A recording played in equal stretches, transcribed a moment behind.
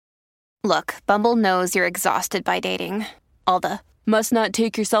Look, Bumble knows you're exhausted by dating. All the must not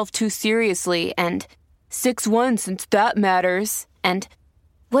take yourself too seriously and 6'1" since that matters. And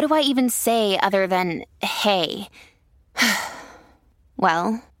what do I even say other than hey?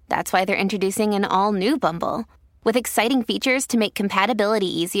 Well, that's why they're introducing an all-new Bumble with exciting features to make compatibility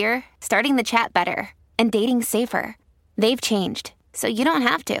easier, starting the chat better, and dating safer. They've changed, so you don't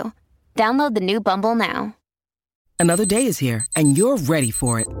have to. Download the new Bumble now. Another day is here, and you're ready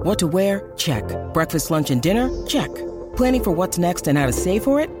for it. What to wear? Check. Breakfast, lunch, and dinner? Check. Planning for what's next and how to save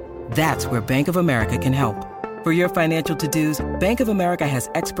for it? That's where Bank of America can help. For your financial to-dos, Bank of America has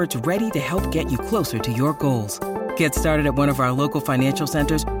experts ready to help get you closer to your goals. Get started at one of our local financial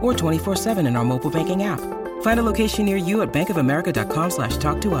centers or 24/7 in our mobile banking app. Find a location near you at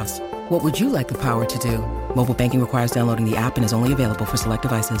bankofamerica.com/talktous. What would you like the power to do? Mobile banking requires downloading the app and is only available for select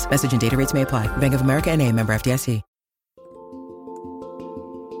devices. Message and data rates may apply. Bank of America N.A., member FDIC.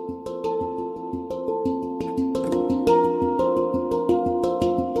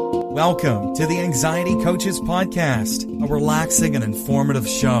 Welcome to the Anxiety Coaches Podcast, a relaxing and informative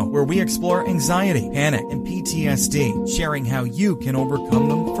show where we explore anxiety, panic, and PTSD, sharing how you can overcome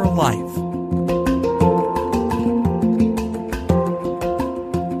them for life.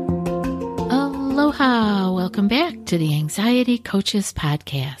 Aloha! Welcome back to the Anxiety Coaches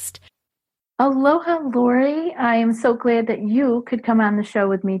Podcast. Aloha, Laurie. I am so glad that you could come on the show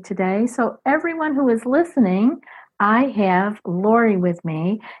with me today. So everyone who is listening, I have Laurie with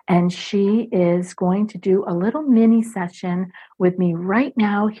me, and she is going to do a little mini session with me right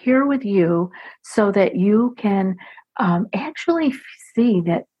now here with you so that you can actually see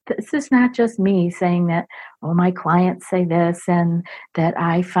that this is not just me saying that, oh, my clients say this and that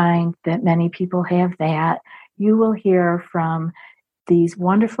I find that many people have that. You will hear from these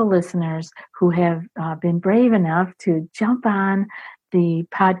wonderful listeners who have been brave enough to jump on the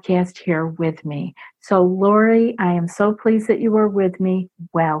podcast here with me. So, Laurie, I am so pleased that you are with me.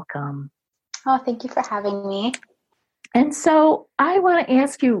 Welcome. Oh, thank you for having me. And so I want to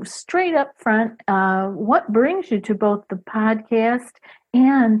ask you straight up front, what brings you to both the podcast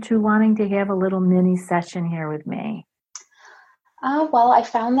and to wanting to have a little mini session here with me? Well, I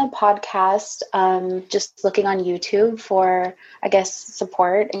found the podcast just looking on YouTube for, I guess,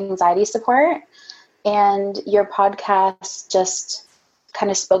 support, anxiety support. And your podcast just kind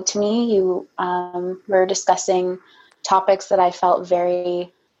of spoke to me. You were discussing topics that I felt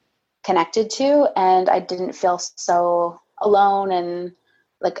very connected to, and I didn't feel so alone and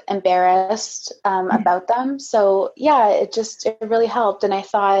like embarrassed about them. So yeah, it really helped. And I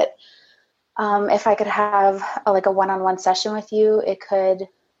thought if I could have a one-on-one session with you, it could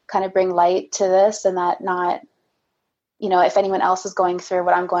kind of bring light to this, and that not, if anyone else is going through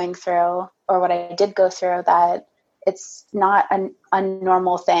what I'm going through or what I did go through, that it's not a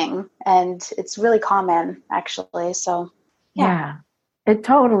normal thing, and it's really common actually. So yeah. It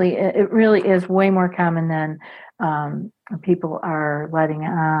really is way more common than people are letting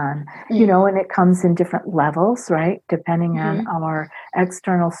on, and it comes in different levels, right? Depending on our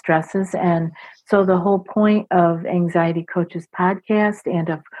external stresses. And so the whole point of Anxiety Coaches Podcast and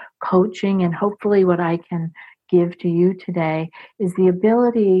of coaching, and hopefully what I can give to you today, is the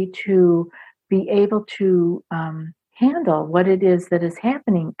ability to be able to handle what it is that is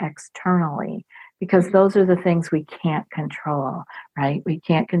happening externally, because those are the things we can't control, right? We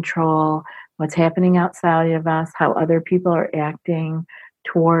can't control what's happening outside of us, how other people are acting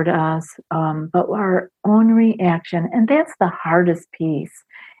toward us, but our own reaction. And that's the hardest piece,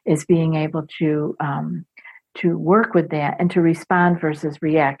 is being able to work with that and to respond versus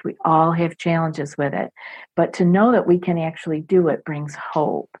react. We all have challenges with it, but to know that we can actually do it brings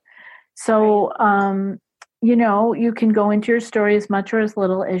hope. So, you can go into your story as much or as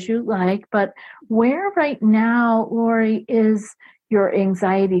little as you like, but where right now, Laurie, is your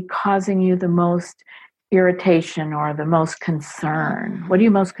anxiety causing you the most irritation or the most concern? What are you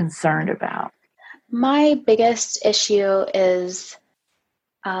most concerned about? My biggest issue is,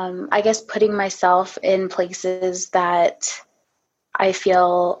 I guess, putting myself in places that I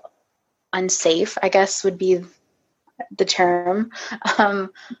feel unsafe, I guess would be the term.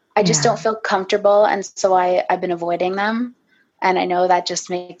 I just don't feel comfortable, and so I've been avoiding them, and I know that just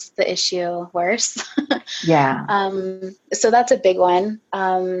makes the issue worse. So that's a big one.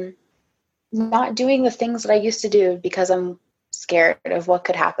 Not doing the things that I used to do because I'm scared of what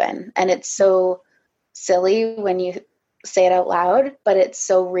could happen, and it's so silly when you say it out loud, but it's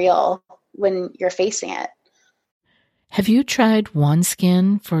so real when you're facing it. Have you tried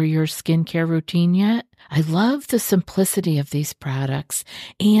OneSkin for your skincare routine yet? I love the simplicity of these products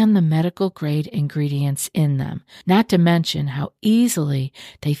and the medical grade ingredients in them, not to mention how easily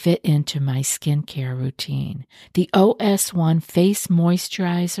they fit into my skincare routine. The OS1 Face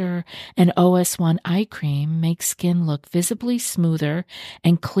Moisturizer and OS1 Eye Cream make skin look visibly smoother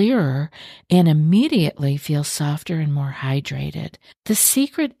and clearer and immediately feel softer and more hydrated. The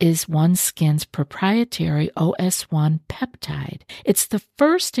secret is OneSkin's proprietary OS1 peptide. It's the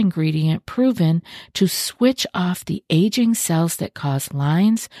first ingredient proven to switch off the aging cells that cause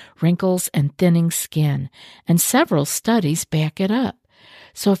lines, wrinkles, and thinning skin, and several studies back it up.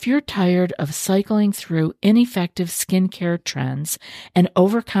 So if you're tired of cycling through ineffective skincare trends and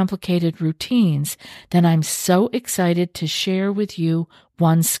overcomplicated routines, then I'm so excited to share with you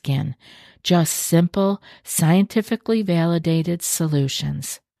OneSkin, just simple, scientifically validated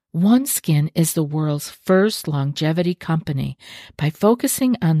solutions. OneSkin is the world's first longevity company. By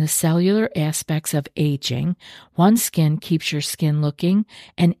focusing on the cellular aspects of aging, OneSkin keeps your skin looking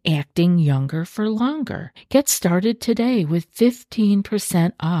and acting younger for longer. Get started today with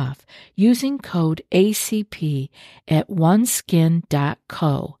 15% off using code ACP at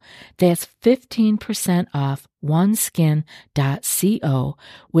oneskin.co. That's 15% off oneskin.co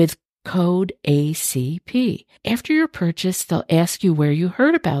with code ACP. After your purchase, they'll ask you where you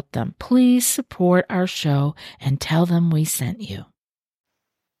heard about them. Please support our show and tell them we sent you.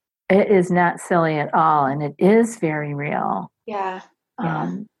 It is not silly at all, and it is very real. Yeah.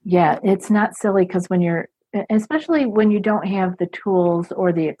 It's not silly because especially when you don't have the tools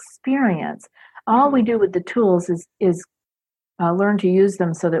or the experience, all we do with the tools is learn to use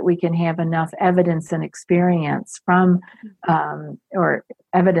them so that we can have enough evidence and experience from our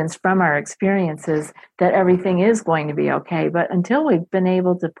experiences that everything is going to be okay. But until we've been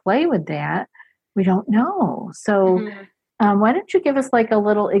able to play with that, we don't know. So why don't you give us like a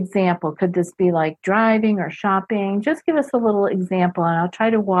little example? Could this be like driving or shopping? Just give us a little example and I'll try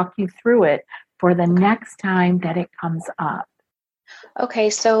to walk you through it for the next time that it comes up.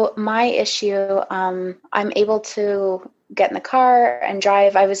 Okay, so my issue, I'm able to get in the car and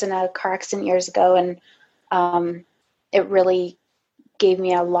drive. I was in a car accident years ago, and it really gave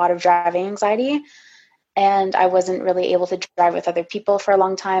me a lot of driving anxiety, and I wasn't really able to drive with other people for a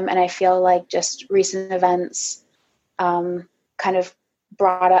long time. And I feel like just recent events kind of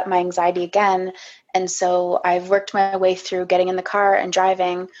brought up my anxiety again. And so I've worked my way through getting in the car and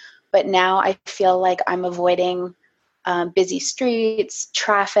driving, but now I feel like I'm avoiding busy streets,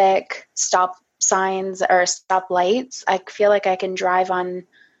 traffic, stop signs or stop lights. I feel like I can drive on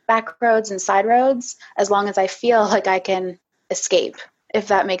back roads and side roads as long as I feel like I can escape, if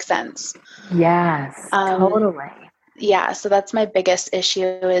that makes sense. Yes, totally. Yeah, so that's my biggest issue,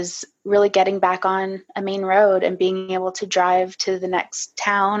 is really getting back on a main road and being able to drive to the next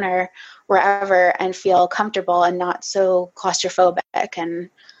town or wherever and feel comfortable and not so claustrophobic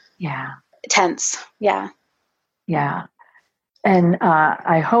and tense. Yeah. And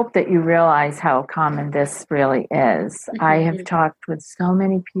I hope that you realize how common this really is. I have talked with so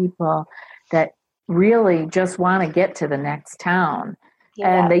many people that really just want to get to the next town.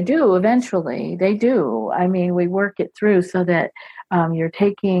 Yeah. And they do eventually. They do. I mean, we work it through so that you're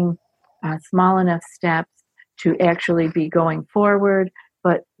taking small enough steps to actually be going forward,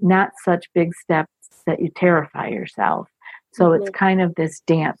 but not such big steps that you terrify yourself. So it's kind of this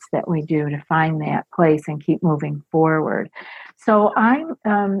dance that we do to find that place and keep moving forward. So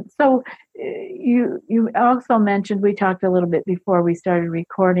you also mentioned, we talked a little bit before we started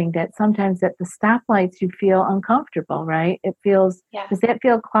recording, that sometimes at the stoplights you feel uncomfortable, right? Does that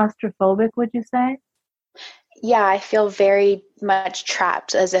feel claustrophobic, would you say? Yeah, I feel very much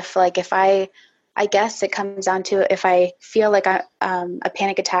trapped, as if like if I guess it comes down to if I feel like a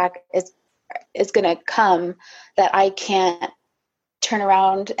panic attack is going to come, that I can't turn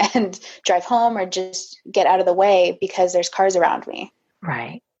around and drive home or just get out of the way because there's cars around me.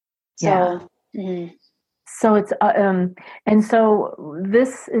 Right. So, So it's, and so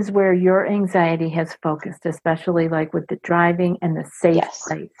this is where your anxiety has focused, especially like with the driving and the safe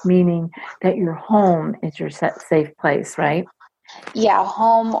place, meaning that your home is your safe place, right? Yeah,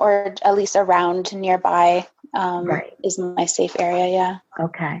 home or at least around nearby is my safe area, yeah.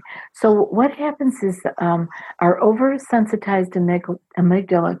 Okay. So what happens is our oversensitized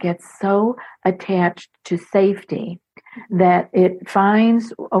amygdala gets so attached to safety that it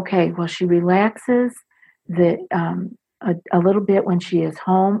finds, she relaxes a little bit when she is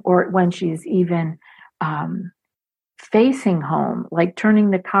home, or when she is even facing home, like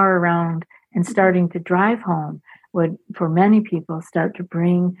turning the car around and starting to drive home would, for many people, start to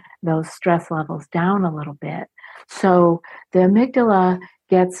bring those stress levels down a little bit. So the amygdala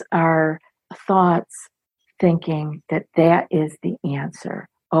gets our thoughts thinking that that is the answer.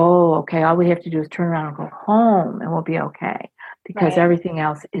 Oh, okay, all we have to do is turn around and go home and we'll be okay, because everything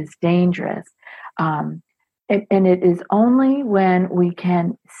else is dangerous. And it is only when we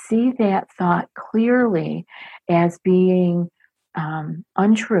can see that thought clearly as being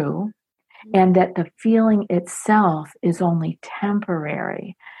untrue, and that the feeling itself is only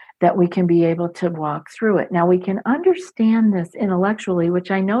temporary, that we can be able to walk through it. Now, we can understand this intellectually, which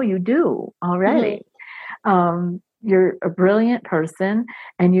I know you do already. You're a brilliant person,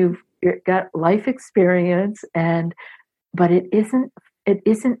 and you've got life experience, but it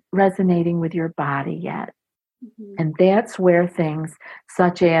isn't resonating with your body yet. And that's where things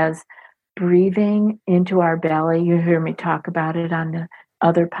such as breathing into our belly, you hear me talk about it on the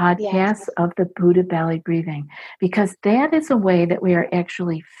other podcasts of the Buddha belly breathing, because that is a way that we are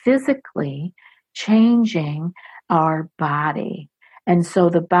actually physically changing our body. And so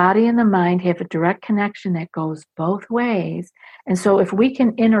the body and the mind have a direct connection that goes both ways. And so if we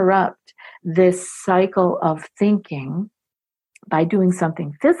can interrupt this cycle of thinking by doing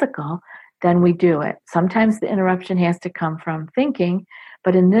something physical, then we do it. Sometimes the interruption has to come from thinking,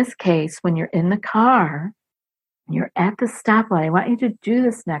 but in this case, when you're in the car, you're at the stoplight. I want you to do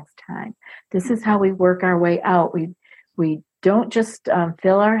this next time. This is how we work our way out. We don't just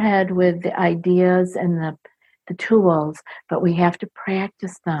fill our head with the ideas and the tools, but we have to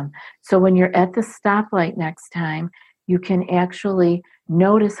practice them. So when you're at the stoplight next time, you can actually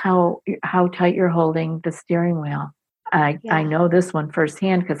notice how tight you're holding the steering wheel. I know this one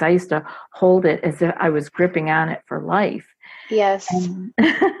firsthand because I used to hold it as if I was gripping on it for life. Yes.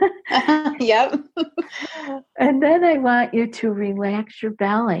 Yep. And then I want you to relax your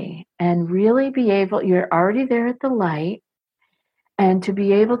belly and really be able, you're already there at the light, and to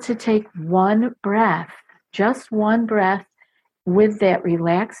be able to take one breath, just one breath with that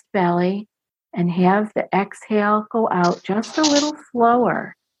relaxed belly, and have the exhale go out just a little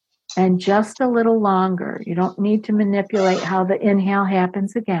slower and just a little longer. You don't need to manipulate how the inhale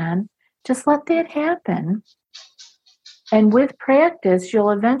happens again. Just let that happen. And with practice,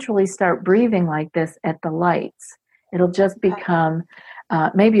 you'll eventually start breathing like this at the lights. It'll just become,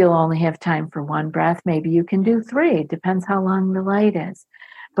 maybe you'll only have time for one breath. Maybe you can do 3. It depends how long the light is.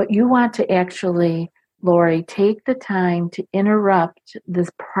 But you want to actually, Laurie, take the time to interrupt this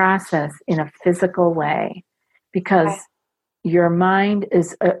process in a physical way, because your mind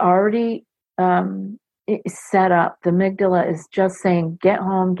is already set up. The amygdala is just saying, get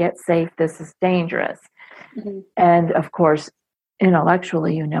home, get safe, this is dangerous. And of course,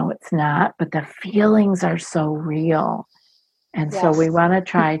 intellectually, you know it's not, but the feelings are so real. And so we want to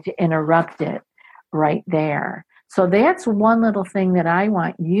try to interrupt it right there. So that's one little thing that I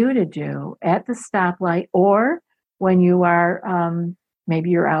want you to do at the stoplight, or when you are, maybe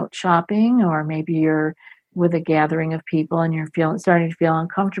you're out shopping, or maybe you're with a gathering of people and you're starting to feel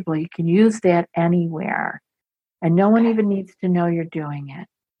uncomfortable. You can use that anywhere, and no one even needs to know you're doing it.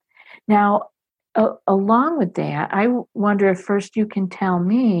 Now, along with that, I wonder if first you can tell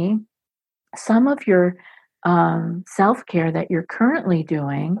me some of your self-care that you're currently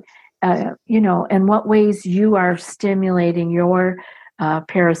doing, and what ways you are stimulating your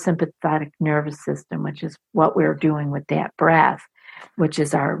parasympathetic nervous system, which is what we're doing with that breath, which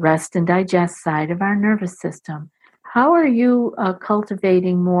is our rest and digest side of our nervous system. How are you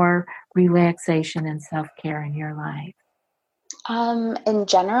cultivating more relaxation and self-care in your life? In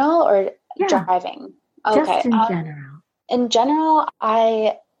general, or driving? Just in general. In general,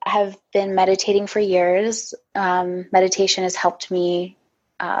 I have been meditating for years. Meditation has helped me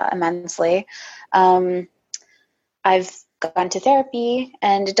immensely. I've gone to therapy,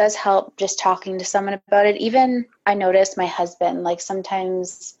 and it does help just talking to someone about it. Even I noticed my husband, like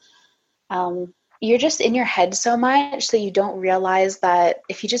sometimes you're just in your head so much that you don't realize that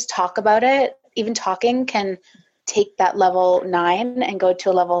if you just talk about it, even talking can take that level 9 and go to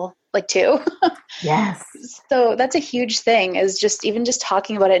a level like 2. Yes. So that's a huge thing, is just even just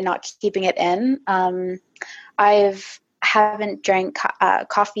talking about it, not keeping it in. Haven't drank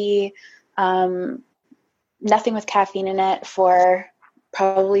coffee, nothing with caffeine in it for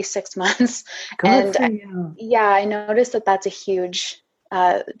probably 6 months. Good for you. I noticed that that's a huge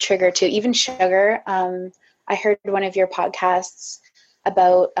trigger too. Even sugar. I heard one of your podcasts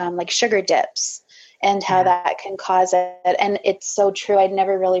about like sugar dips and how that can cause it. And it's so true. I'd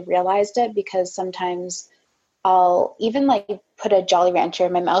never really realized it, because sometimes I'll even like put a Jolly Rancher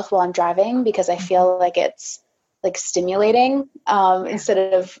in my mouth while I'm driving, because I feel like it's like stimulating.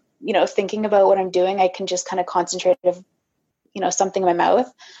 Instead of, thinking about what I'm doing, I can just kind of concentrate of, something in my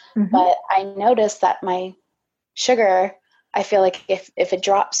mouth. But I noticed that my sugar, I feel like if it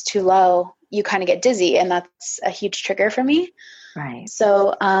drops too low, you kind of get dizzy, and that's a huge trigger for me. Right.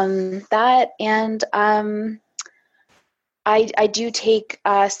 So that, and I do take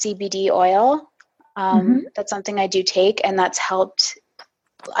CBD oil. That's something I do take, and that's helped.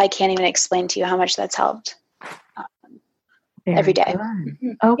 I can't even explain to you how much that's helped every day.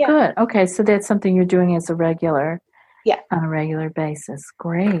 Good. Oh, good. Okay, so that's something you're doing on a regular basis.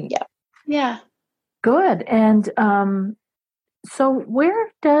 Great. Yeah. Good. And so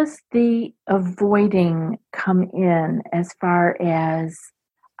where does the avoiding come in as far as,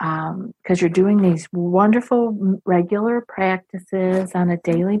 because you're doing these wonderful regular practices on a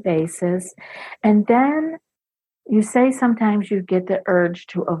daily basis, and then you say sometimes you get the urge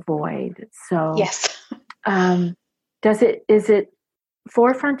to avoid. So yes. Is it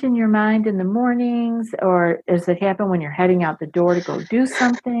forefront in your mind in the mornings, or does it happen when you're heading out the door to go do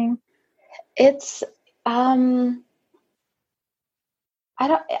something? It's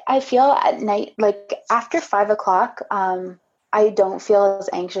I feel at night, like after 5:00, I don't feel as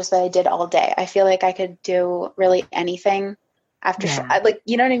anxious as I did all day. I feel like I could do really anything after, like,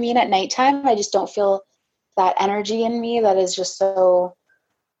 you know what I mean? At nighttime, I just don't feel that energy in me that is just so,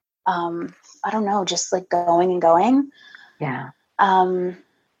 I don't know, just like going and going. Yeah.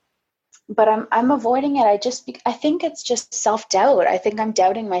 But I'm avoiding it. I think it's just self-doubt. I think I'm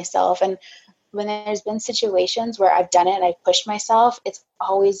doubting myself. And when there's been situations where I've done it and I've pushed myself, it's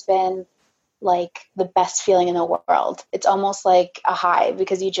always been like the best feeling in the world. It's almost like a high,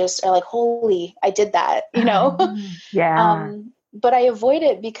 because you just are like, holy, I did that, you know? Yeah. But I avoid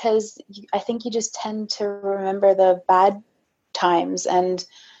it because I think you just tend to remember the bad times. And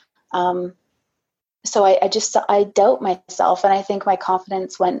so I doubt myself, and I think my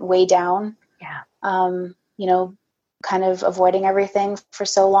confidence went way down. Yeah. You know, kind of avoiding everything for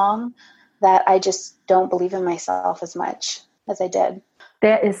so long that I just don't believe in myself as much as I did.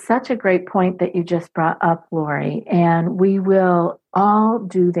 That is such a great point that you just brought up, Laurie. And we will all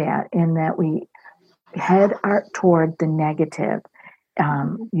do that, in that we head toward the negative.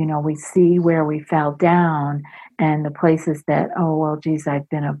 We see where we fell down and the places that, oh, well, geez, I've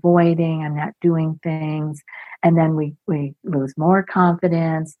been avoiding, I'm not doing things. And then we lose more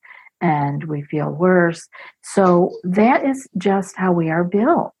confidence and we feel worse. So that is just how we are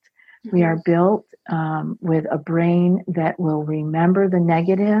built. We are built with a brain that will remember the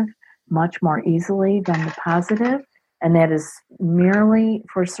negative much more easily than the positive. And that is merely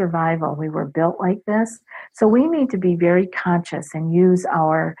for survival. We were built like this. So we need to be very conscious and use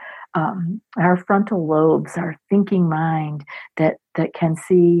our frontal lobes, our thinking mind that can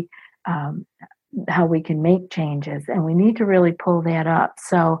see how we can make changes. And we need to really pull that up.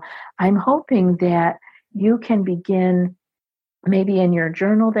 So I'm hoping that you can begin, maybe in your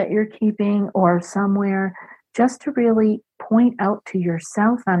journal that you're keeping or somewhere, just to really point out to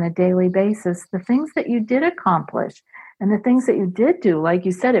yourself on a daily basis the things that you did accomplish and the things that you did do. Like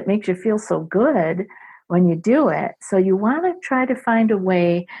you said, it makes you feel so good when you do it. So you want to try to find a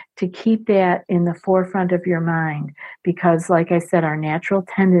way to keep that in the forefront of your mind, because like I said, our natural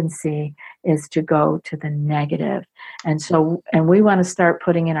tendency is to go to the negative. And we want to start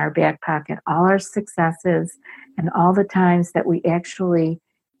putting in our back pocket all our successes and all the times that we actually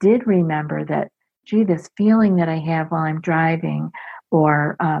did remember that, gee, this feeling that I have while I'm driving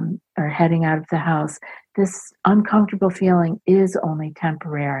or heading out of the house, this uncomfortable feeling is only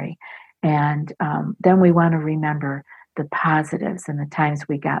temporary. And then we want to remember the positives and the times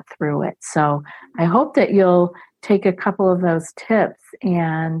we got through it. So I hope that you'll take a couple of those tips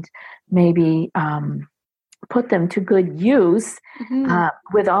and maybe put them to good use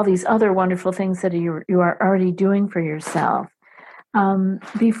with all these other wonderful things that you are already doing for yourself.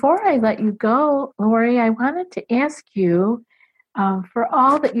 Before I let you go, Laurie, I wanted to ask you, for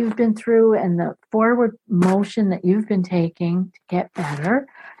all that you've been through and the forward motion that you've been taking to get better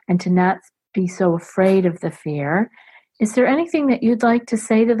and to not be so afraid of the fear, is there anything that you'd like to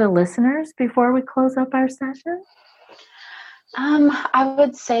say to the listeners before we close up our session? I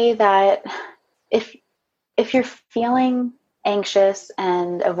would say that if you're feeling anxious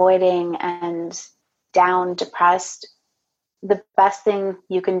and avoiding and down, depressed, the best thing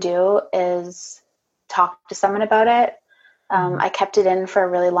you can do is talk to someone about it. I kept it in for a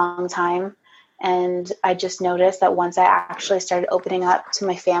really long time, and I just noticed that once I actually started opening up to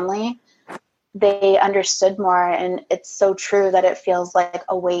my family, they understood more. And it's so true that it feels like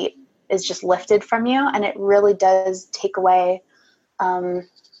a weight is just lifted from you, and it really does take away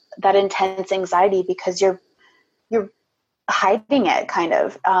that intense anxiety, because you're hiding it kind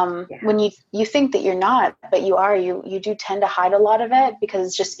of when you think that you're not, but you are. You do tend to hide a lot of it because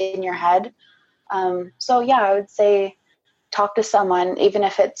it's just in your head. So yeah, I would say talk to someone, even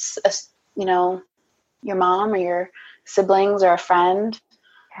if it's your mom or your siblings or a friend.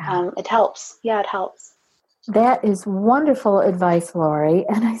 It helps. Yeah, it helps. That is wonderful advice, Laurie.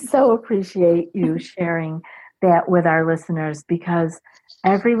 And I so appreciate you sharing that with our listeners, because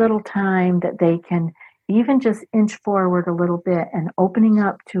every little time that they can even just inch forward a little bit and opening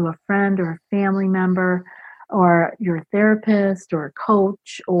up to a friend or a family member or your therapist or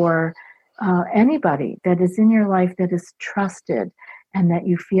coach or anybody that is in your life that is trusted and that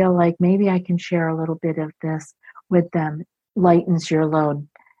you feel like maybe I can share a little bit of this with them, lightens your load.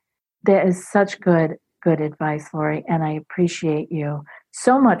 That is such good advice, Laurie, and I appreciate you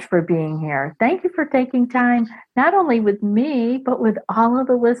so much for being here. Thank you for taking time, not only with me, but with all of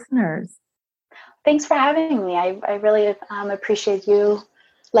the listeners. Thanks for having me. I really appreciate you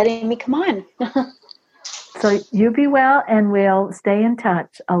letting me come on. So you be well, and we'll stay in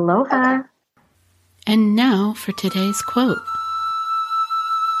touch. Aloha. Okay. And now for today's quote.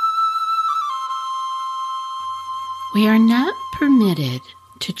 We are not permitted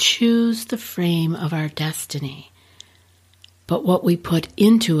to choose the frame of our destiny, but what we put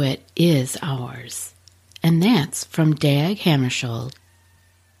into it is ours. And that's from Dag Hammarskjöld.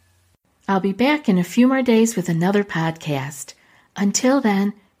 I'll be back in a few more days with another podcast. Until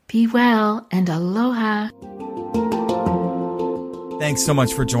then, be well and aloha. Thanks so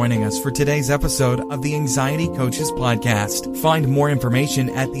much for joining us for today's episode of the Anxiety Coaches Podcast. Find more information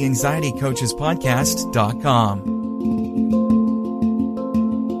at theanxietycoachespodcast.com.